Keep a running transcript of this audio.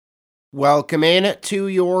Welcome in to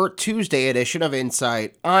your Tuesday edition of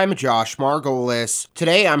Insight. I'm Josh Margolis.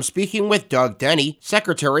 Today I'm speaking with Doug Denny,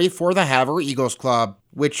 Secretary for the Havre Eagles Club,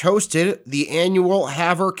 which hosted the annual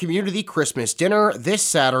Havre Community Christmas Dinner this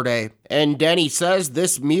Saturday. And Denny says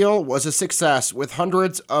this meal was a success with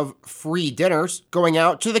hundreds of free dinners going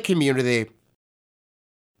out to the community.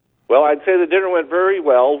 Well, I'd say the dinner went very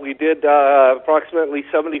well. We did approximately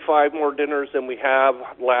 75 more dinners than we have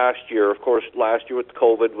last year. Of course, last year with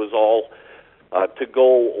COVID was all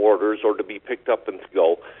to-go orders or to be picked up and to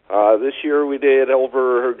go. This year we did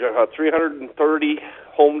over 330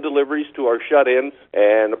 home deliveries to our shut-ins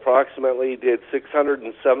and approximately did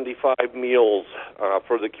 675 meals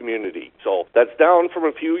for the community. So that's down from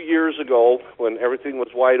a few years ago when everything was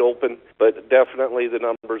wide open, but definitely the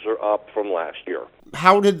numbers are up from last year.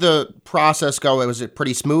 How did the process go? Was it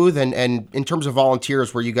pretty smooth? And in terms of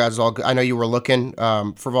volunteers, were you guys all, I know you were looking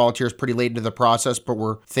for volunteers pretty late into the process, but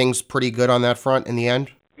were things pretty good on that front in the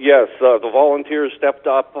end? Yes, the volunteers stepped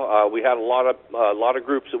up. We had a lot of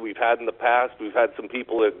groups that we've had in the past. We've had some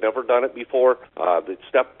people that had never done it before that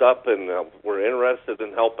stepped up and were interested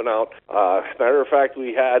in helping out. Matter of fact,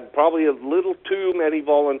 we had probably a little too many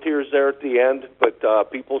volunteers there at the end, but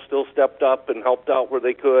people still stepped up and helped out where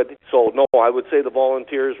they could. So, no, I would say the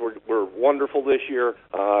volunteers were wonderful this year.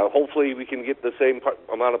 Hopefully we can get the same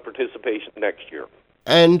amount of participation next year.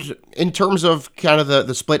 And in terms of kind of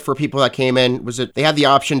the split for people that came in, was it they had the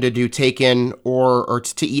option to do take in or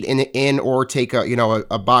to eat in or take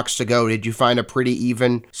a box to go? Did you find a pretty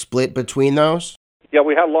even split between those? Yeah,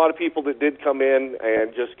 we had a lot of people that did come in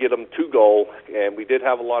and just get them to go, and we did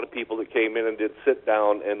have a lot of people that came in and did sit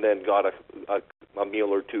down and then got a meal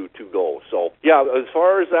or two to go. So, yeah, as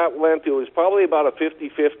far as that went, it was probably about a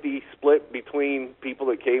 50-50 split between people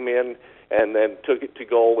that came in and then took it to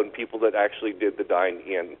go and people that actually did the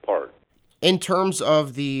dine-in part. In terms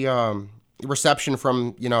of the reception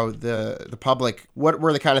from the public, what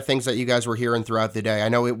were the kind of things that you guys were hearing throughout the day? I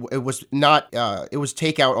know it was not it was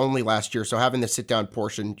takeout only last year, so having the sit-down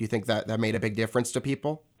portion, do you think that made a big difference to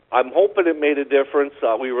people? I'm hoping it made a difference.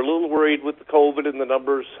 We were a little worried with the COVID and the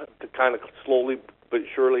numbers kind of slowly but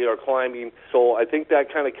surely are climbing. So I think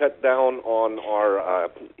that kind of cut down on our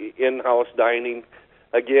in-house dining.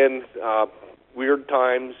 Again, weird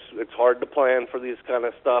times. It's hard to plan for these kind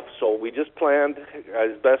of stuff, so we just planned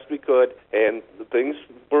as best we could, and things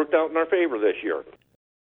worked out in our favor this year.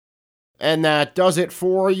 And that does it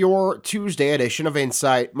for your Tuesday edition of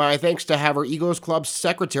Insight. My thanks to Havre Eagles Club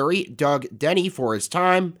Secretary Doug Denny for his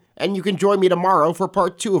time, and you can join me tomorrow for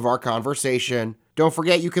part 2 of our conversation. Don't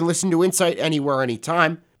forget you can listen to Insight anywhere,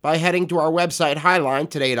 anytime by heading to our website,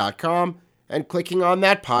 highlinetoday.com, and clicking on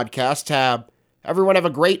that podcast tab. Everyone have a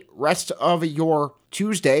great rest of your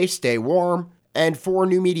Tuesday. Stay warm. And for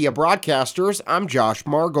New Media Broadcasters, I'm Josh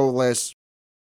Margolis.